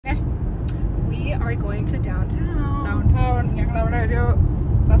are going to downtown. Downtown. ഞങ്ങൾ അവിടെ ഒരു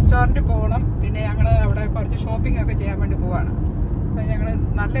റെസ്റ്റോറൻറ്റിൽ പോകണം. പിന്നെ ഞങ്ങൾ അവിടെ കുറച്ച് ഷോപ്പിംഗ് ഒക്കെ ചെയ്യാൻ വേണ്ടി പോവാണ്. അപ്പം ഞങ്ങൾ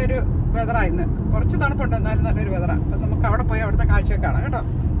നല്ലൊരു വെതറാണ് ഇന്ന്. കുറച്ച് തണുപ്പുണ്ട്, എന്നാലും നല്ലൊരു വെതറാണ്. അപ്പം നമുക്ക് അവിടെ പോയി അവിടുത്തെ കാഴ്ചയൊക്കെ കാണാം കേട്ടോ.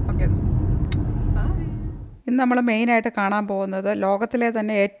 ഓക്കെ. ഇന്ന് നമ്മൾ മെയിനായിട്ട് കാണാൻ പോകുന്നത് ലോകത്തിലെ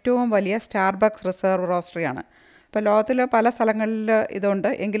തന്നെ ഏറ്റവും വലിയ സ്റ്റാർബക്സ് റിസർവ് റോസ്റ്ററിയാണ്. അപ്പോൾ ലോകത്തിൽ പല സ്ഥലങ്ങളിൽ ഇതുണ്ട്,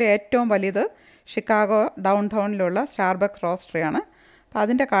 എങ്കിലും ഏറ്റവും വലിയത് ഷിക്കാഗോ ഡൗൺ ടൗണിലുള്ള സ്റ്റാർബക്സ് റോസ്റ്ററിയാണ്. അപ്പോൾ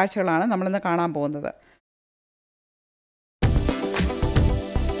അതിൻ്റെ കാഴ്ചകളാണ് നമ്മളിന്ന് കാണാൻ പോകുന്നത്.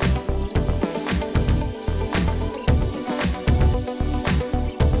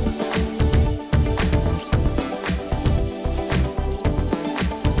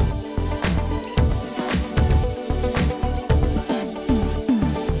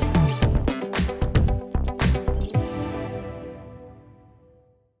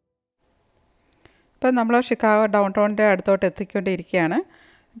 ഇപ്പം നമ്മൾ ഷിക്കാഗോ ഡൗൺ ടൗണിൻ്റെ അടുത്തോട്ട് എത്തിക്കൊണ്ടിരിക്കുകയാണ്.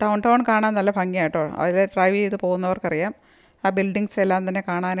 ഡൗൺ ടൗൺ കാണാൻ നല്ല ഭംഗിയാണ് കേട്ടോ. അതിൽ ഡ്രൈവ് ചെയ്ത് പോകുന്നവർക്കറിയാം, ആ ബിൽഡിങ്സ് എല്ലാം തന്നെ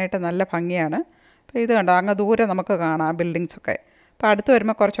കാണാനായിട്ട് നല്ല ഭംഗിയാണ്. അപ്പോൾ ഇത് കണ്ടോ, അങ്ങ് ദൂരെ നമുക്ക് കാണാം ആ ബിൽഡിങ്സൊക്കെ. അപ്പോൾ അടുത്ത്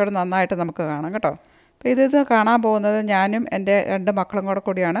വരുമ്പോൾ കുറച്ചുകൂടെ നന്നായിട്ട് നമുക്ക് കാണാം കേട്ടോ. അപ്പോൾ ഇത് കാണാൻ പോകുന്നത് ഞാനും എൻ്റെ 2 മക്കളും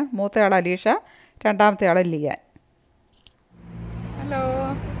കൂടിയാണ്. മൂത്തയാൾ അലീഷ, രണ്ടാമത്തെ ആൾ ലിയാൻ. ഹലോ,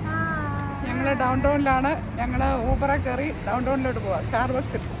 ഞങ്ങൾ ഡൗൺ ടൗണിലാണ്. ഞങ്ങൾ ഊബറെ കയറി ഡൗൺ ടൗണിലോട്ട് പോവാം,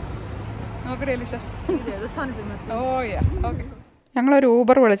 സ്റ്റാർബക്സിൽ. ഞങ്ങളൊരു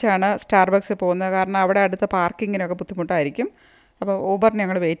ഊബർ വിളിച്ചാണ് സ്റ്റാർബക്സിൽ പോകുന്നത്. കാരണം അവിടെ അടുത്ത് പാർക്കിങ്ങിനൊക്കെ ബുദ്ധിമുട്ടായിരിക്കും. അപ്പോൾ ഊബറിന്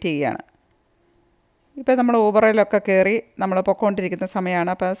ഞങ്ങൾ വെയിറ്റ് ചെയ്യുകയാണ്. ഇപ്പോൾ നമ്മൾ ഊബറിലൊക്കെ കയറി നമ്മൾ പൊയ്ക്കൊണ്ടിരിക്കുന്ന സമയമാണ്.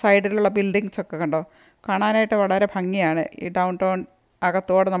 അപ്പോൾ സൈഡിലുള്ള ബിൽഡിങ്സൊക്കെ കണ്ടോ, കാണാനായിട്ട് വളരെ ഭംഗിയാണ്. ഈ ഡൗൺ ടൗൺ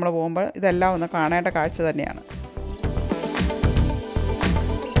അകത്തോടെ നമ്മൾ പോകുമ്പോൾ ഇതെല്ലാം ഒന്ന് കാണേണ്ട കാഴ്ച തന്നെയാണ്.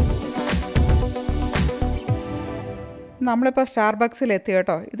 നമ്മളിപ്പോൾ സ്റ്റാർബക്സിൽ എത്തി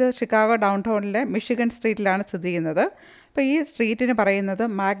കേട്ടോ. ഇത് ഷിക്കാഗോ ഡൗൺ ടൗണിലെ മിഷിഗൺ സ്ട്രീറ്റിലാണ് സ്ഥിതി ചെയ്യുന്നത്. അപ്പോൾ ഈ സ്ട്രീറ്റിന് പറയുന്നത്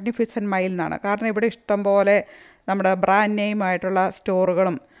മാഗ്നിഫിസൻറ്റ് മൈൽ എന്നാണ്. കാരണം ഇവിടെ ഇഷ്ടംപോലെ നമ്മുടെ ബ്രാൻഡ് നെയിമായിട്ടുള്ള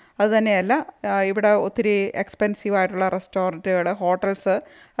സ്റ്റോറുകളും അതുതന്നെയല്ല, ഇവിടെ ഒത്തിരി എക്സ്പെൻസീവായിട്ടുള്ള റെസ്റ്റോറൻറ്റുകൾ, ഹോട്ടൽസ്,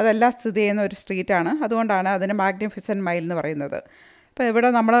 അതെല്ലാം സ്ഥിതി ചെയ്യുന്ന ഒരു സ്ട്രീറ്റാണ്. അതുകൊണ്ടാണ് അതിന് മാഗ്നിഫിസൻറ്റ് മൈൽ എന്ന് പറയുന്നത്. അപ്പോൾ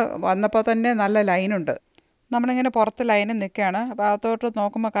ഇവിടെ നമ്മൾ വന്നപ്പോൾ തന്നെ നല്ല ലൈനുണ്ട്. നമ്മളിങ്ങനെ പുറത്ത് ലൈനിൽ നിൽക്കുകയാണ്. അപ്പോൾ അകത്തോട്ട്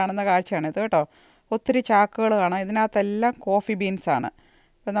നോക്കുമ്പോൾ കാണുന്ന കാഴ്ചയാണിത് കേട്ടോ. ഒത്തിരി ചാക്കുകൾ കാണാം. ഇതിനകത്തെല്ലാം കോഫി ബീൻസാണ്.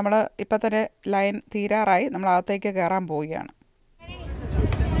 അപ്പോൾ നമ്മൾ ഇപ്പോൾ തന്നെ ലൈൻ തീരാറായി, നമ്മൾ അകത്തേക്ക് കയറാൻ പോവുകയാണ്.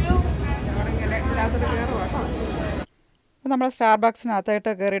 അപ്പോൾ നമ്മൾ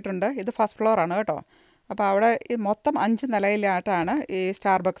സ്റ്റാർബക്സിനകത്തായിട്ട് കയറിയിട്ടുണ്ട്. ഇത് ഫസ്റ്റ് ഫ്ലോറാണ് കേട്ടോ. അപ്പോൾ അവിടെ മൊത്തം 5 നിലയിലായിട്ടാണ് ഈ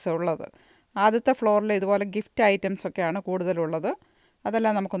സ്റ്റാർബക്സ് ഉള്ളത്. ആദ്യത്തെ ഫ്ലോറിൽ ഇതുപോലെ ഗിഫ്റ്റ് ഐറ്റംസൊക്കെയാണ് കൂടുതലുള്ളത്.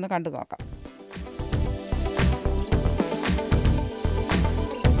 അതെല്ലാം നമുക്കൊന്ന് കണ്ടു നോക്കാം.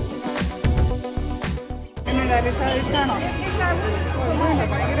 ഇതാണോ?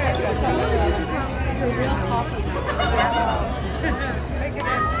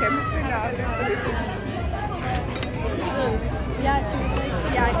 Yeah, she was like,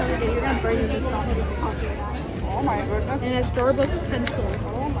 yeah, I told her that you're gonna burn your knees off with coffee. Oh my goodness. And it has Starbucks pencils.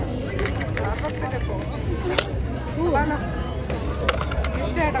 Oh my goodness. Starbucks-ന്റെ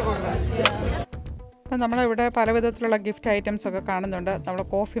അപ്പം നമ്മളിവിടെ പല വിധത്തിലുള്ള ഗിഫ്റ്റ് ഐറ്റംസൊക്കെ കാണുന്നുണ്ട്. നമ്മൾ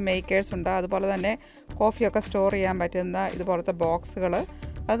കോഫി മേക്കേഴ്സ് ഉണ്ട്, അതുപോലെ തന്നെ കോഫിയൊക്കെ സ്റ്റോർ ചെയ്യാൻ പറ്റുന്ന ഇതുപോലത്തെ ബോക്സുകൾ,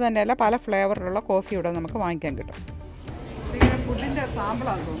 അത് തന്നെയല്ല പല ഫ്ലേവറിലുള്ള കോഫി ഇവിടെ നമുക്ക് വാങ്ങിക്കാൻ കിട്ടും. ഇതിങ്ങനെ ഫുഡിൻ്റെ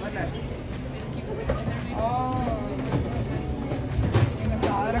സാമ്പിളാണെന്ന് തോന്നുന്നു അല്ലേ? ഓ, ഇങ്ങനെ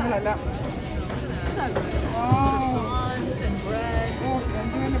സാധനങ്ങളെല്ലാം.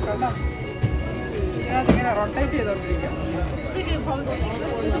 വെള്ളം ഇതിനകത്തിങ്ങനെ റൊട്ടേറ്റ് ചെയ്തോണ്ടിരിക്കാം.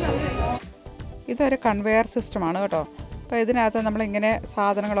 ഇതൊരു കൺവെയർ സിസ്റ്റമാണ് കേട്ടോ. അപ്പോൾ ഇതിനകത്ത് നമ്മളിങ്ങനെ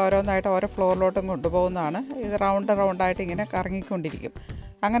സാധനങ്ങൾ ഓരോന്നായിട്ട് ഓരോ ഫ്ലോറിലോട്ടും കൊണ്ടുപോകുന്നതാണ്. ഇത് റൗണ്ടായിട്ട് ഇങ്ങനെ കറങ്ങിക്കൊണ്ടിരിക്കും.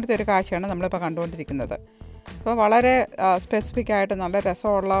 അങ്ങനത്തെ ഒരു കാഴ്ചയാണ് നമ്മളിപ്പോൾ കണ്ടുകൊണ്ടിരിക്കുന്നത്. അപ്പോൾ വളരെ സ്പെസിഫിക് ആയിട്ട് നല്ല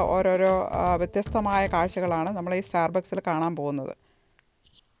രസമുള്ള ഓരോരോ വ്യത്യസ്തമായ കാഴ്ചകളാണ് നമ്മൾ ഈ സ്റ്റാർബക്സിൽ കാണാൻ പോകുന്നത്.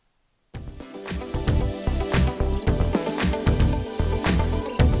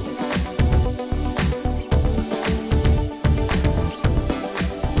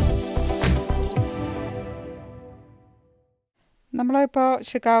 നമ്മളിപ്പോൾ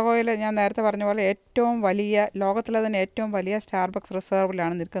ഷിക്കാഗോയിൽ ഞാൻ നേരത്തെ പറഞ്ഞ പോലെ ഏറ്റവും വലിയ, ലോകത്തിലെ തന്നെ ഏറ്റവും വലിയ സ്റ്റാർബക്സ്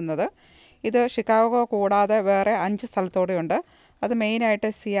റിസർവിലാണ് നിൽക്കുന്നത്. ഇത് ഷിക്കാഗോ കൂടാതെ വേറെ 5 സ്ഥലത്തോടെയുണ്ട്. അത്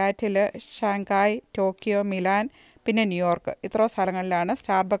മെയിനായിട്ട് സിയാറ്റിൽ, ഷാങ്കായ്, ടോക്കിയോ, മിലാൻ, പിന്നെ ന്യൂയോർക്ക്, ഇത്ര സ്ഥലങ്ങളിലാണ്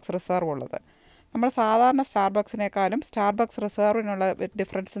സ്റ്റാർബക്സ് റിസർവ് ഉള്ളത്. നമ്മൾ സാധാരണ സ്റ്റാർബക്സിനേക്കാളും സ്റ്റാർബക്സ് റിസർവിനുള്ള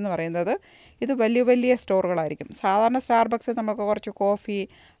ഡിഫറൻസ് എന്ന് പറയുന്നത് ഇത് വലിയ വലിയ സ്റ്റോറുകളായിരിക്കും. സാധാരണ സ്റ്റാർബക്സ് നമുക്ക് കുറച്ച് കോഫി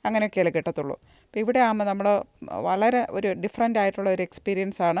അങ്ങനെയൊക്കെയല്ലേ കിട്ടത്തുള്ളൂ. അപ്പോൾ ഇവിടെ ആകുമ്പോൾ നമ്മൾ വളരെ ഒരു ഡിഫറെൻ്റ് ആയിട്ടുള്ള ഒരു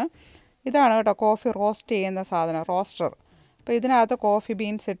എക്സ്പീരിയൻസ് ആണ്. ഇതാണ് കേട്ടോ കോഫി റോസ്റ്റ് ചെയ്യുന്ന സാധനം, റോസ്റ്റർ. അപ്പോൾ ഇതിനകത്ത് കോഫി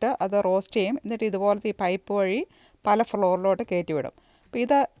ബീൻസ് ഇട്ട് അത് റോസ്റ്റ് ചെയ്യും. എന്നിട്ട് ഇതുപോലത്തെ ഈ പൈപ്പ് വഴി പല ഫ്ലോറിലോട്ട് കയറ്റി വിടും. അപ്പോൾ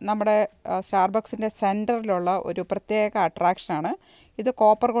ഇത് നമ്മുടെ സ്റ്റാർബക്സിൻ്റെ സെൻറ്ററിലുള്ള ഒരു പ്രത്യേക അട്രാക്ഷനാണ്. ഇത്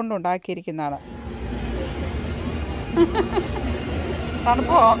കോപ്പർ കൊണ്ട് ഉണ്ടാക്കിയിരിക്കുന്നതാണ്.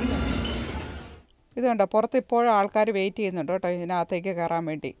 തണുപ്പോ? ഇതുണ്ട്, പുറത്ത് ഇപ്പോഴും ആൾക്കാർ വെയിറ്റ് ചെയ്യുന്നുണ്ട് കേട്ടോ ഇതിനകത്തേക്ക് കയറാൻ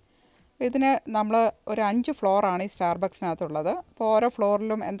വേണ്ടി. ഇതിന് നമ്മൾ ഒരു 5 ഫ്ലോറാണ് ഈ സ്റ്റാർബക്സിനകത്തുള്ളത്. അപ്പോൾ ഓരോ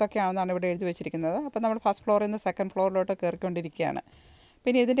ഫ്ലോറിലും എന്തൊക്കെയാണെന്നാണ് ഇവിടെ എഴുതി വെച്ചിരിക്കുന്നത്. അപ്പോൾ നമ്മൾ ഫസ്റ്റ് ഫ്ലോറിൽ നിന്ന് സെക്കൻഡ് ഫ്ലോറിലോട്ട് കയറിക്കൊണ്ടിരിക്കുകയാണ്.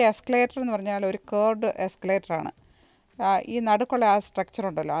 പിന്നെ ഇതിൻ്റെ എസ്കലേറ്റർ എന്ന് പറഞ്ഞാൽ ഒരു കേർഡ് എസ്കലേറ്ററാണ്. ഈ നടുക്കുള്ള ആ സ്ട്രക്ചർ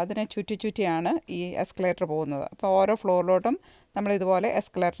ഉണ്ടല്ലോ, അതിനെ ചുറ്റിയാണ് ഈ എസ്കലേറ്റർ പോകുന്നത്. അപ്പോൾ ഓരോ ഫ്ലോറിലോട്ടും നമ്മൾ ഇതുപോലെ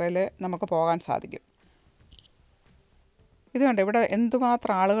എസ്കലേറ്ററിൽ നമുക്ക് പോകാൻ സാധിക്കും. ഇതുകൊണ്ട് ഇവിടെ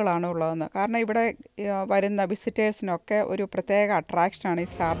എന്തുമാത്രം ആളുകളാണ് ഉള്ളതെന്ന്. കാരണം ഇവിടെ വരുന്ന വിസിറ്റേഴ്സിനൊക്കെ ഒരു പ്രത്യേക അട്രാക്ഷനാണ് ഈ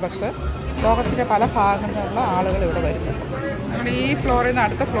സ്റ്റാർബക്സ്. ലോകത്തിൻ്റെ പല ഭാഗങ്ങളിൽ നിന്നുള്ള ആളുകൾ ഇവിടെ വരുന്നുണ്ട്. നമ്മൾ ഈ ഫ്ലോറിൽ നിന്ന്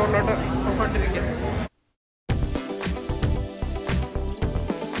അടുത്ത ഫ്ലോറിലോട്ട് പോയിക്കൊണ്ടിരിക്കുന്നു.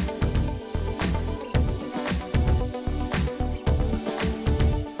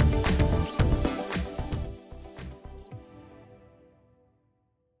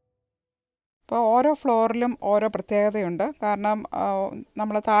 അപ്പോൾ ഓരോ ഫ്ലോറിലും ഓരോ പ്രത്യേകതയുണ്ട്. കാരണം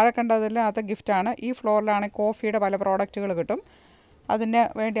നമ്മൾ താഴെ കണ്ടതെല്ലാം അത് ഗിഫ്റ്റാണ്. ഈ ഫ്ലോറിലാണെങ്കിൽ കോഫിയുടെ പല പ്രോഡക്റ്റുകൾ കിട്ടും. അതിന്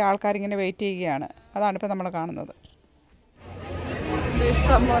വേണ്ടി ആൾക്കാരിങ്ങനെ വെയിറ്റ് ചെയ്യുകയാണ്. അതാണിപ്പോൾ നമ്മൾ കാണുന്നത്.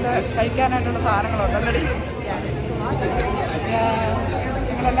 ഇഷ്ടം പോലെ കഴിക്കാനായിട്ടുള്ള സാധനങ്ങളുണ്ടല്ലേ?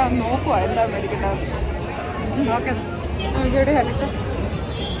 നിങ്ങളെല്ലാം നോക്കുക എന്താ മേടിക്കേണ്ടത്. ഓക്കെ, നോക്കിയുടെ ഹരിഷ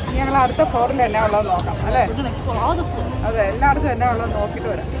ഞങ്ങൾ അടുത്ത ഫ്ലോറിൽ എന്നാ ഉള്ളത് നോക്കാം അല്ലേ? അതെ, എല്ലായിടത്തും എന്നാ ഉള്ളത് നോക്കിയിട്ട്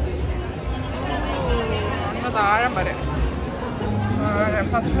വരാം. താഴം വരെ,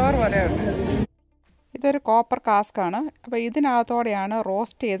 ഫസ്റ്റ് ഫ്ലോർ വരെ ഉണ്ട്. ഇതൊരു കോപ്പർ കാസ്കാണ്. അപ്പോൾ ഇതിനകത്തോടെയാണ്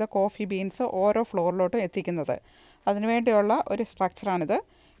റോസ്റ്റ് ചെയ്ത കോഫി ബീൻസ് ഓരോ ഫ്ലോറിലോട്ടും എത്തിക്കുന്നത്. അതിനുവേണ്ടിയുള്ള ഒരു സ്ട്രക്ചറാണിത്.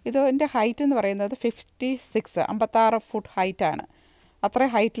 ഇതിൻ്റെ ഹൈറ്റ് എന്ന് പറയുന്നത് 56 ഫുട്ട് ഹൈറ്റാണ്.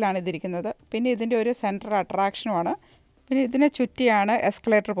 അത്രയും ഹൈറ്റിലാണ് ഇതിരിക്കുന്നത്. പിന്നെ ഇതിൻ്റെ ഒരു സെൻട്രൽ അട്രാക്ഷനുമാണ്. പിന്നെ ഇതിനെ ചുറ്റിയാണ്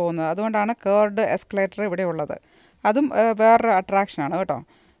എസ്കലേറ്റർ പോകുന്നത്. അതുകൊണ്ടാണ് കേർഡ് എസ്കലേറ്റർ ഇവിടെ ഉള്ളത്. അതും വേറൊരു അട്രാക്ഷനാണ് കേട്ടോ.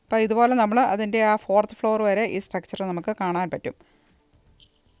 അപ്പോൾ ഇതുപോലെ നമ്മൾ അതിൻ്റെ ആ 4th ഫ്ലോർ വരെ ഈ സ്ട്രക്ചർ നമുക്ക് കാണാൻ പറ്റും.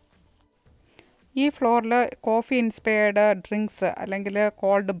 ഈ ഫ്ലോറിൽ കോഫി ഇൻസ്പയർഡ് ഡ്രിങ്ക്സ് അല്ലെങ്കിൽ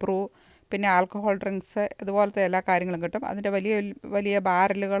കോൾഡ് ബ്രൂ, പിന്നെ ആൽക്കഹോൾ ഡ്രിങ്ക്സ്, ഇതുപോലത്തെ എല്ലാ കാര്യങ്ങളും കിട്ടും. അതിൻ്റെ വലിയ വലിയ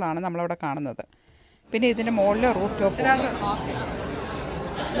ബാരലുകളാണ് നമ്മളവിടെ കാണുന്നത്. പിന്നെ ഇതിൻ്റെ മുകളിൽ റൂഫ് ടോപ്പ്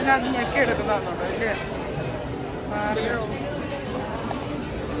ഇതിനകത്ത് ഞെക്കി എടുക്കുന്നതാണോ ഇല്ലേ?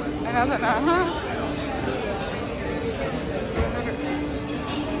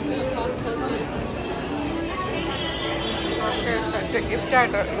 സെറ്റ്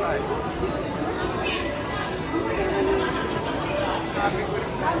ഗിഫ്റ്റായിട്ട്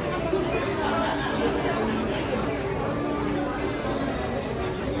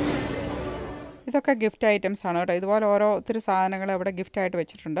ഇതൊക്കെ ഗിഫ്റ്റ് ഐറ്റംസ് ആണ് കേട്ടോ. ഇതുപോലെ ഒത്തിരി സാധനങ്ങൾ ഇവിടെ ഗിഫ്റ്റായിട്ട്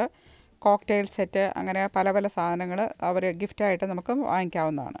വെച്ചിട്ടുണ്ട്. കോക്ടെയിൽ സെറ്റ്, അങ്ങനെ പല പല സാധനങ്ങൾ അവർ ഗിഫ്റ്റായിട്ട് നമുക്ക്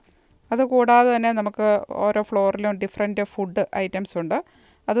വാങ്ങിക്കാവുന്നതാണ്. അതുകൂടാതെ തന്നെ നമുക്ക് ഓരോ ഫ്ലോറിലും ഡിഫറെൻറ്റ് ഫുഡ് ഐറ്റംസ് ഉണ്ട്.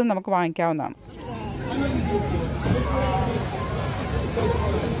 അതും നമുക്ക് വാങ്ങിക്കാവുന്നതാണ്.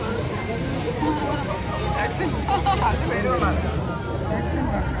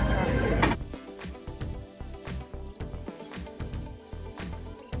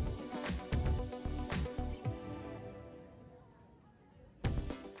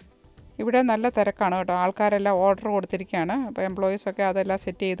 ഇവിടെ നല്ല തിരക്കാണ് കേട്ടോ. ആൾക്കാരെല്ലാം ഓർഡർ കൊടുത്തിരിക്കുകയാണ്. അപ്പോൾ എംപ്ലോയീസൊക്കെ അതെല്ലാം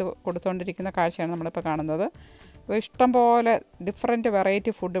സെറ്റ് ചെയ്ത് കൊടുത്തുകൊണ്ടിരിക്കുന്ന കാഴ്ചയാണ് നമ്മളിപ്പോൾ കാണുന്നത്. അപ്പോൾ ഇഷ്ടംപോലെ ഡിഫറെൻറ്റ്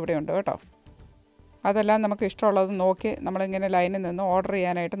വെറൈറ്റി ഫുഡ് ഇവിടെ ഉണ്ട് കേട്ടോ. അതെല്ലാം നമുക്ക് ഇഷ്ടമുള്ളത് നോക്കി നമ്മളിങ്ങനെ ലൈനിൽ നിന്ന് ഓർഡർ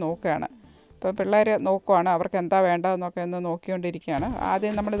ചെയ്യാനായിട്ട് നോക്കുകയാണ്. അപ്പോൾ പിള്ളേർ നോക്കുവാണ് അവർക്ക് എന്താ വേണ്ടതെന്നൊക്കെ ഒന്ന് നോക്കിക്കൊണ്ടിരിക്കുകയാണ്.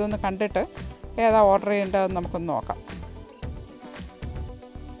 ആദ്യം നമ്മളിതൊന്ന് കണ്ടിട്ട് ഏതാ ഓർഡർ ചെയ്യേണ്ടതെന്ന് നമുക്കൊന്ന് നോക്കാം.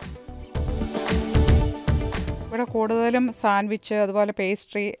 ഇവിടെ കൂടുതലും സാൻഡ്വിച്ച്, അതുപോലെ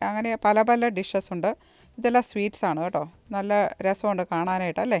പേസ്ട്രി, അങ്ങനെ പല പല ഡിഷസ് ഉണ്ട്. ഇതെല്ലാം സ്വീറ്റ്സ് ആണ് കേട്ടോ. നല്ല രസമുണ്ട്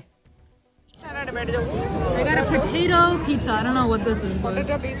കാണാനായിട്ട് അല്ലേ? I got a potato pizza. I don't know what this is.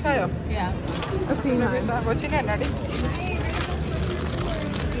 Potato pizza? Yeah. Potato pizza. Kochine annadi?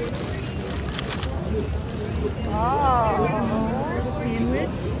 Oh. A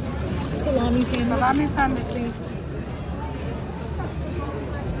sandwich. Salami sandwich. Salami sandwich.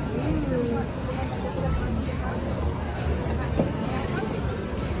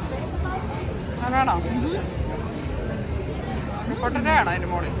 അതാണോ? പൊട്ടറ്റോ ആണോ അതിന്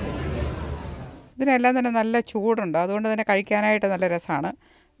മുകളിൽ? ഇതിനെല്ലാം തന്നെ നല്ല ചൂടുണ്ട്, അതുകൊണ്ട് തന്നെ കഴിക്കാനായിട്ട് നല്ല രസമാണ്.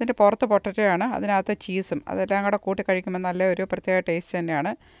 ഇതിൻ്റെ പുറത്ത് പൊട്ടറ്റോയാണ്, അതിനകത്ത് ചീസും, അതെല്ലാം കൂടെ കൂട്ടി കഴിക്കുമ്പോൾ നല്ല ഒരു പ്രത്യേക ടേസ്റ്റ്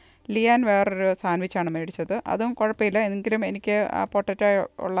തന്നെയാണ്. ലിയാൻ വേറൊരു സാൻഡ്വിച്ചാണ് മേടിച്ചത്. അതും കുഴപ്പമില്ല, എങ്കിലും എനിക്ക് ആ പൊട്ടറ്റോ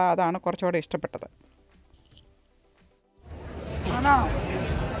ഉള്ള അതാണ് കുറച്ചുകൂടെ ഇഷ്ടപ്പെട്ടത്.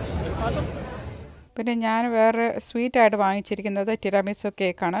 പിന്നെ ഞാൻ വേറെ സ്വീറ്റായിട്ട് വാങ്ങിച്ചിരിക്കുന്നത് ടിരാമിസു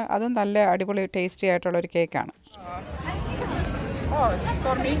കേക്കാണ്. അതും നല്ല അടിപൊളി ടേസ്റ്റി ആയിട്ടുള്ളൊരു കേക്കാണ്. Oh, it's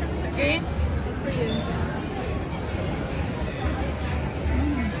for me again. It's for you.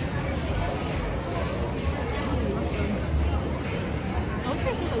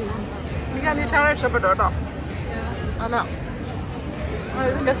 എനിക്ക് ഈ ചായ ഇഷ്ടപ്പെട്ടു കേട്ടോ. അല്ല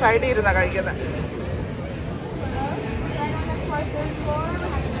ഇതിൻ്റെ സൈഡിൽ ഇരുന്നാണ് കഴിക്കുന്നത്.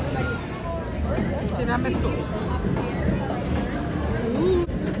 Tiramisu.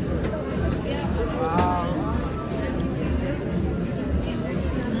 Wow.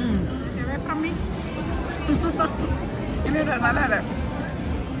 Away from me. നല്ലല്ലേ.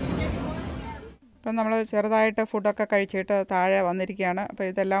 ഇപ്പം നമ്മൾ ചെറുതായിട്ട് ഫുഡൊക്കെ കഴിച്ചിട്ട് താഴെ വന്നിരിക്കുകയാണ്. അപ്പോൾ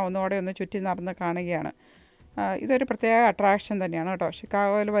ഇതെല്ലാം ഒന്നുകൂടെ ഒന്ന് ചുറ്റി നടന്ന് കാണുകയാണ്. ഇതൊരു പ്രത്യേക അട്രാക്ഷൻ തന്നെയാണ് കേട്ടോ.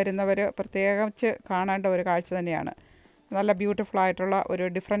 ഷിക്കാഗോയിൽ വരുന്നവർ പ്രത്യേകിച്ച് കാണേണ്ട ഒരു കാഴ്ച തന്നെയാണ്. നല്ല ബ്യൂട്ടിഫുൾ ആയിട്ടുള്ള ഒരു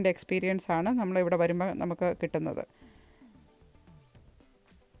ഡിഫറെൻ്റ് എക്സ്പീരിയൻസ് ആണ് നമ്മളിവിടെ വരുമ്പോൾ നമുക്ക് കിട്ടുന്നത്.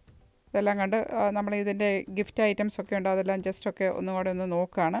 ഇതെല്ലാം കണ്ട് നമ്മൾ ഇതിൻ്റെ ഗിഫ്റ്റ് ഐറ്റംസ് ഒക്കെ ഉണ്ട്, അതെല്ലാം ജസ്റ്റൊക്കെ ഒന്നുകൂടെ ഒന്ന്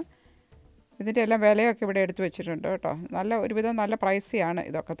നോക്കുകയാണ്. ഇതിൻ്റെ എല്ലാം വിലയൊക്കെ ഇവിടെ എടുത്തു വെച്ചിട്ടുണ്ട് കേട്ടോ. നല്ല ഒരുവിധം നല്ല പ്രൈസിയാണ്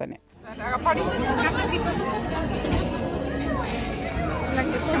ഇതൊക്കെ തന്നെ.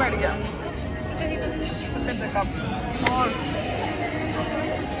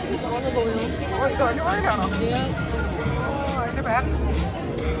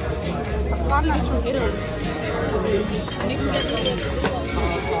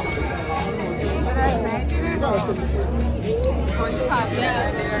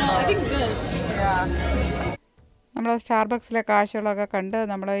 നമ്മൾ സ്റ്റാർബക്സിലെ കാഴ്ചകളൊക്കെ കണ്ട്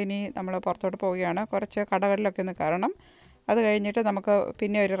നമ്മൾ പുറത്തോട്ട് പോവുകയാണ്. കുറച്ച് കടകളിലൊക്കെ ഒന്ന് കയറണം. അത് കഴിഞ്ഞിട്ട് നമുക്ക്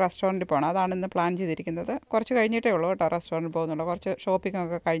പിന്നെ ഒരു റെസ്റ്റോറൻറ്റിൽ പോകണം. അതാണ് ഇന്ന് പ്ലാൻ ചെയ്തിരിക്കുന്നത്. കുറച്ച് കഴിഞ്ഞിട്ടേ ഉള്ളൂ കേട്ടോ റെസ്റ്റോറൻറ്റിൽ പോകുന്നുള്ളൂ, കുറച്ച്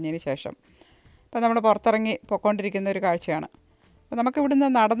ഷോപ്പിങ്ങൊക്കെ കഴിഞ്ഞതിന് ശേഷം. അപ്പോൾ നമ്മൾ പുറത്തിറങ്ങി പോയിക്കൊണ്ടിരിക്കുന്ന ഒരു കാഴ്ചയാണ്. അപ്പോൾ നമുക്ക് ഇവിടുന്ന്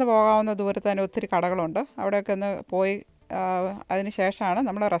നടന്നു പോകാവുന്ന ദൂരത്ത് തന്നെ ഒത്തിരി കടകളുണ്ട്. അവിടെയൊക്കെ ഒന്ന് പോയി അതിന് ശേഷമാണ്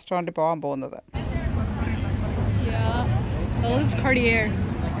നമ്മൾ റെസ്റ്റോറൻറ്റിൽ പോകാൻ പോകുന്നത്.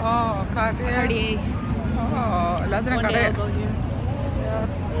 എല്ലാത്തിനും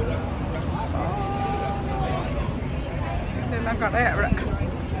ഇതെല്ലാം കടയാണ് ഇവിടെ.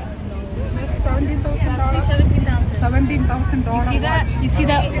 $17,000. You see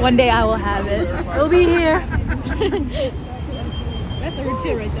that? One day I will have it. It'll be here. That's a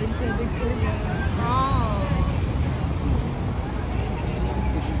Aritzia right there. You see that big sword?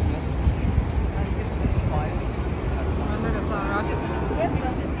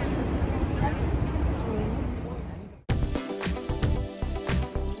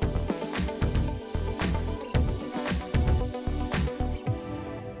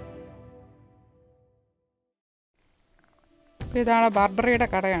 അപ്പോൾ ഇതാണ് ബാർബറിയുടെ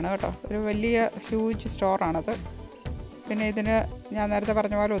കടയാണ് കേട്ടോ. ഒരു വലിയ ഹ്യൂജ് സ്റ്റോറാണത്. പിന്നെ ഇതിന് ഞാൻ നേരത്തെ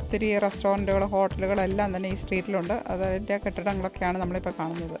പറഞ്ഞ പോലെ ഒത്തിരി റെസ്റ്റോറൻറ്റുകൾ, ഹോട്ടലുകളെല്ലാം തന്നെ ഈ സ്ട്രീറ്റിലുണ്ട്. അതിൻ്റെ കെട്ടിടങ്ങളൊക്കെയാണ് നമ്മളിപ്പോൾ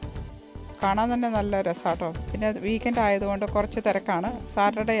കാണുന്നത്. കാണാൻ തന്നെ നല്ല രസമാണ് കേട്ടോ. പിന്നെ വീക്കെൻഡ് ആയതുകൊണ്ട് കുറച്ച് തിരക്കാണ്.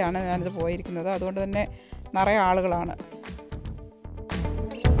 സാറ്റർഡേ ആണ് ഞാനിത് പോയിരിക്കുന്നത്, അതുകൊണ്ട് തന്നെ നിറയെ ആളുകളാണ്.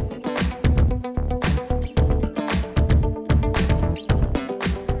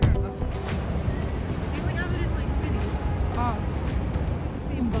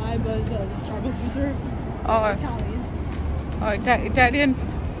 ഇറ്റാലിയൻ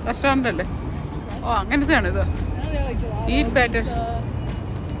റെസ്റ്റോറൻ്റ് അല്ലേ? അങ്ങനത്തെയാണിത്. ഈറ്റ് ബാറ്റർ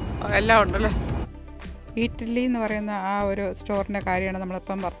എല്ലാം ഉണ്ടല്ലേ. ഇറ്റലി എന്ന് പറയുന്ന ആ ഒരു സ്റ്റോറിൻ്റെ കാര്യമാണ്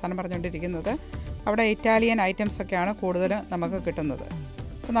നമ്മളിപ്പം വർത്തമാനം പറഞ്ഞുകൊണ്ടിരിക്കുന്നത്. അവിടെ ഇറ്റാലിയൻ ഐറ്റംസൊക്കെയാണ് കൂടുതലും നമുക്ക് കിട്ടുന്നത്.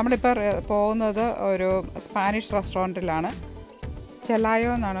 അപ്പോൾ നമ്മളിപ്പോൾ പോകുന്നത് ഒരു സ്പാനിഷ് റെസ്റ്റോറൻറ്റിലാണ്. ചെലായോ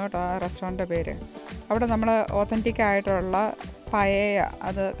എന്നാണ് കേട്ടോ ആ റെസ്റ്റോറൻറ്റിൻ്റെ പേര്. അവിടെ നമ്മൾ ഓതൻറ്റിക് ആയിട്ടുള്ള പയേയ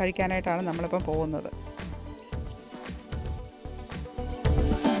അത് കഴിക്കാനായിട്ടാണ് നമ്മളിപ്പം പോകുന്നത്.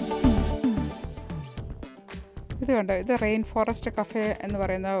 ഇത് കണ്ടോ, ഇത് റെയിൻ ഫോറസ്റ്റ് കഫേ എന്ന്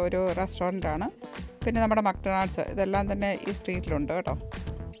പറയുന്ന ഒരു റെസ്റ്റോറൻറ്റാണ്. പിന്നെ നമ്മുടെ മക്ഡൊണാൾഡ്സ് ഇതെല്ലാം തന്നെ ഈ സ്ട്രീറ്റിലുണ്ട് കേട്ടോ.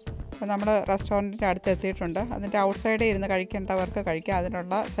 അപ്പോൾ നമ്മൾ റെസ്റ്റോറൻറ്റിൻ്റെ അടുത്ത് എത്തിയിട്ടുണ്ട്. അതിൻ്റെ ഔട്ട്സൈഡിൽ ഇരുന്ന് കഴിക്കേണ്ടവർക്ക് കഴിക്കാം,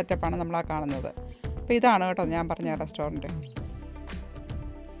 അതിനുള്ള സെറ്റപ്പാണ് നമ്മളാ കാണുന്നത്. അപ്പോൾ ഇതാണ് കേട്ടോ ഞാൻ പറഞ്ഞ restaurant.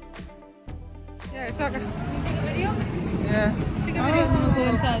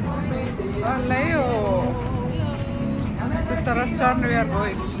 This is the restaurant we are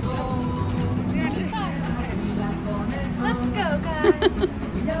going. Let's go, guys.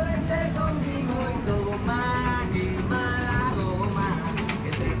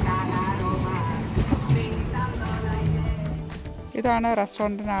 ഇതാണ്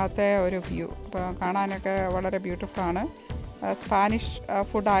റെസ്റ്റോറൻറ്റിനകത്തെ ഒരു വ്യൂ. അപ്പോൾ കാണാനൊക്കെ വളരെ ബ്യൂട്ടിഫുള്ളാണ്. സ്പാനിഷ്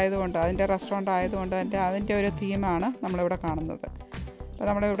ഫുഡ് ആയതുകൊണ്ട്, അതിൻ്റെ റെസ്റ്റോറൻറ്റ് ആയതുകൊണ്ട് തന്നെ അതിൻ്റെ ഒരു തീമാണ് നമ്മളിവിടെ കാണുന്നത്. അപ്പോൾ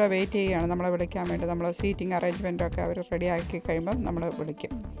നമ്മളിവിടെ വെയിറ്റ് ചെയ്യുകയാണ് നമ്മളെ വിളിക്കാൻ വേണ്ടി. നമ്മൾ സീറ്റിംഗ് അറേഞ്ച്മെൻറ്റൊക്കെ അവർ റെഡി ആക്കി കഴിയുമ്പം നമ്മൾ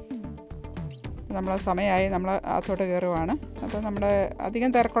വിളിക്കും. നമ്മൾ സമയമായി, നമ്മൾ അകത്തോട്ട് കയറുവാണ്. അപ്പോൾ നമ്മുടെ അധികം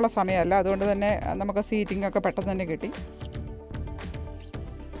തിരക്കുള്ള സമയമല്ല, അതുകൊണ്ട് തന്നെ നമുക്ക് സീറ്റിംഗ് ഒക്കെ പെട്ടെന്ന് തന്നെ കിട്ടി.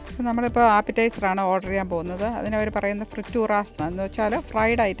 നമ്മളിപ്പോൾ ആപ്പിറ്റൈസറാണ് ഓർഡർ ചെയ്യാൻ പോകുന്നത്. അതിനവർ പറയുന്നത് ഫ്രിറ്റൂറാസ് എന്ന് വെച്ചാൽ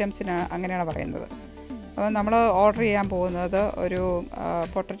ഫ്രൈഡ് ഐറ്റംസിന് അങ്ങനെയാണ് പറയുന്നത്. അപ്പോൾ നമ്മൾ ഓർഡർ ചെയ്യാൻ പോകുന്നത് ഒരു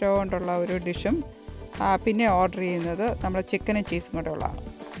പൊട്ടറ്റോ കൊണ്ടുള്ള ഒരു ഡിഷും പിന്നെ ഓർഡർ ചെയ്യുന്നത് നമ്മൾ ചിക്കനും ചീസും കൂടെ ഉള്ളതാണ്.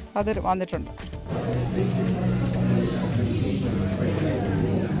 അത് വന്നിട്ടുണ്ട്.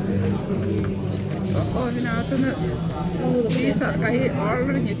 അപ്പോൾ ഇതിനകത്തുനിന്ന് ചീസ് കൈ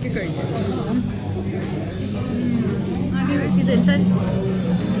already ഞെക്കിക്കഴിഞ്ഞു. See the inside?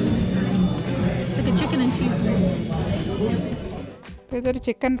 It's like a chicken and cheese. ഇതൊരു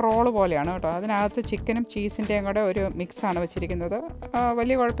ചിക്കൻ റോള് പോലെയാണ് കേട്ടോ. അതിനകത്ത് ചിക്കനും ചീസിൻ്റെയും കൂടെ ഒരു മിക്സാണ് വെച്ചിരിക്കുന്നത്.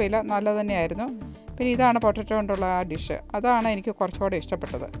 വലിയ കുഴപ്പമില്ല, നല്ലത് തന്നെയായിരുന്നു. പിന്നെ ഇതാണ് പൊട്ടറ്റോ കൊണ്ടുള്ള ആ ഡിഷ്. അതാണ് എനിക്ക് കുറച്ചുകൂടെ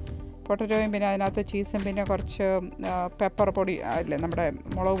ഇഷ്ടപ്പെട്ടത്. പൊട്ടറ്റോയും പിന്നെ അതിനകത്ത് ചീസും പിന്നെ കുറച്ച് പെപ്പർ പൊടി അല്ലേ, നമ്മുടെ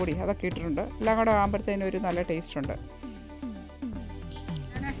മുളക് പൊടി, അതൊക്കെ ഇട്ടിട്ടുണ്ട്. എല്ലാം കൂടെ ആകുമ്പോഴത്തേനും ഒരു നല്ല ടേസ്റ്റ് ഉണ്ട്.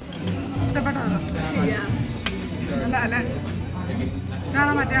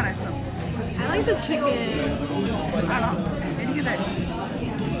 I like the chicken.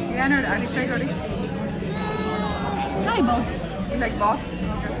 I both. You like both?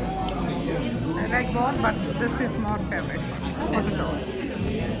 I like both, but this is more favorite. Potatoes.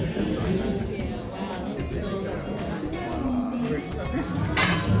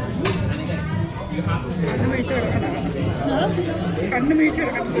 കണ്ണു വീഴ്ച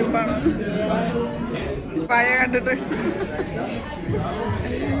എടുക്കണം സൂപ്പാണ്. പായ കണ്ടിട്ട്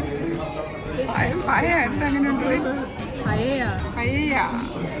പായ ഉണ്ട്. അങ്ങനെയുണ്ട് Paella.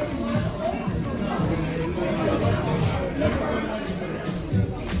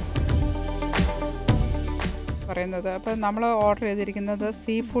 പറയുന്നത്. അപ്പോൾ നമ്മൾ ഓർഡർ ചെയ്തിരിക്കുന്നത്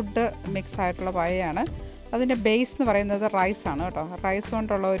സീ ഫുഡ് മിക്സ് ആയിട്ടുള്ള പായയാണ്. അതിൻ്റെ ബേസ് എന്ന് പറയുന്നത് റൈസാണ് കേട്ടോ. റൈസ്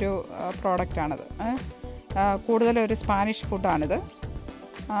കൊണ്ടുള്ള ഒരു പ്രോഡക്റ്റാണിത്. കൂടുതലൊരു സ്പാനിഷ് ഫുഡാണിത്.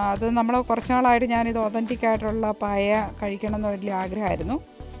 അത് നമ്മൾ കുറച്ച് നാളായിട്ട് ഞാനിത് ഒതൻറ്റിക് ആയിട്ടുള്ള പായ കഴിക്കണം എന്ന് വലിയ ആഗ്രഹമായിരുന്നു.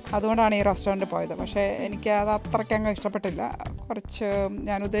 അതുകൊണ്ടാണ് ഈ റെസ്റ്റോറൻറ്റിൽ പോയത്. പക്ഷേ എനിക്ക് അത് അത്രയ്ക്ക് അങ്ങ് ഇഷ്ടപ്പെട്ടില്ല. കുറച്ച്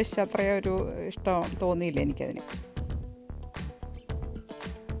ഞാൻ ഉദ്ദേശിച്ച അത്രയും ഒരു ഇഷ്ടം തോന്നിയില്ല എനിക്കതിന്.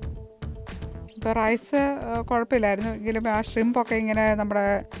 ഇപ്പോൾ റൈസ് കുഴപ്പമില്ലായിരുന്നു. എങ്കിലും ആ ഷ്രിമ്പൊക്കെ ഇങ്ങനെ നമ്മുടെ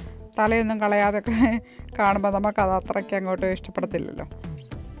തലയൊന്നും കളയാതൊക്കെ കാണുമ്പോൾ നമുക്കത് അത്രയ്ക്ക് അങ്ങോട്ട് ഇഷ്ടപ്പെടത്തില്ലല്ലോ.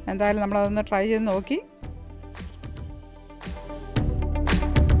 എന്തായാലും നമ്മളതൊന്ന് ട്രൈ ചെയ്ത് നോക്കി.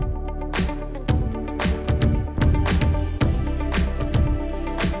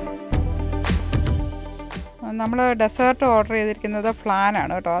 നമ്മൾ ഡെസേർട്ട് ഓർഡർ ചെയ്തിരിക്കുന്നത്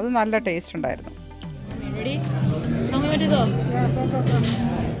ഫ്ലാനാണ് കേട്ടോ. അത് നല്ല ടേസ്റ്റ് ഉണ്ടായിരുന്നു.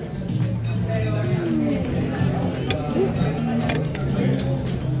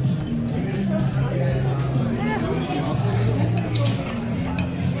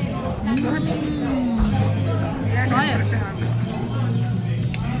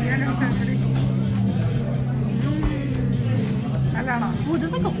 Oh,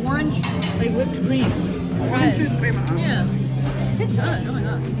 there's like an orange, like whipped cream. Orange whipped cream. Yeah. Tastes good. Oh my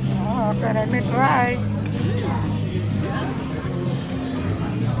god. Oh, okay, let me try.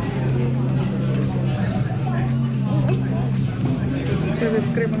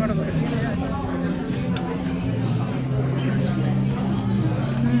 Whipped cream കൂടെ കൊടുക്കും.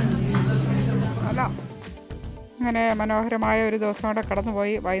 അല്ല, അങ്ങനെ മനോഹരമായ ഒരു ദിവസം കൂടെ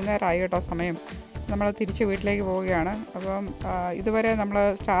കടന്നുപോയി. വൈകുന്നേരമായി കേട്ടോ സമയം. നമ്മൾ തിരിച്ച് വീട്ടിലേക്ക് പോവുകയാണ്. അപ്പം ഇതുവരെ നമ്മൾ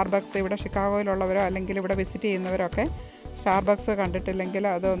സ്റ്റാർബക്സ് ഇവിടെ ഷിക്കാഗോയിലുള്ളവരോ അല്ലെങ്കിൽ ഇവിടെ വിസിറ്റ് ചെയ്യുന്നവരൊക്കെ സ്റ്റാർബക്സ് കണ്ടിട്ടില്ലെങ്കിൽ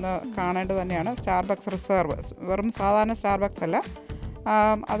അതൊന്ന് കാണേണ്ടത് തന്നെയാണ്. സ്റ്റാർബക്സ് റിസർവ്, വെറും സാധാരണ സ്റ്റാർബക്സ് അല്ല.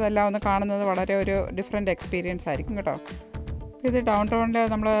 അതെല്ലാം ഒന്ന് കാണുന്നത് വളരെ ഒരു ഡിഫറെൻറ്റ് എക്സ്പീരിയൻസ് ആയിരിക്കും കേട്ടോ. ഇത് ഡൗൺ ടൗണിൽ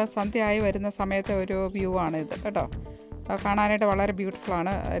നമ്മൾ സന്ധ്യയായി വരുന്ന സമയത്തെ ഒരു വ്യൂ ആണ് ഇത് കേട്ടോ. കാണാനായിട്ട് വളരെ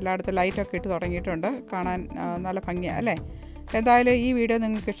ബ്യൂട്ടിഫുള്ളാണ്. എല്ലായിടത്തും ലൈറ്റൊക്കെ ഇട്ട് തുടങ്ങിയിട്ടുണ്ട്. കാണാൻ നല്ല ഭംഗിയാണ് അല്ലേ. എന്തായാലും ഈ വീഡിയോ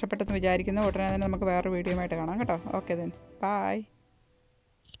നിങ്ങൾക്ക് ഇഷ്ടപ്പെട്ടെന്ന് വിചാരിക്കുന്നു. ഉടനെ തന്നെ നമുക്ക് വേറൊരു വീഡിയോ ആയിട്ട് കാണാം കേട്ടോ. Okay then bye.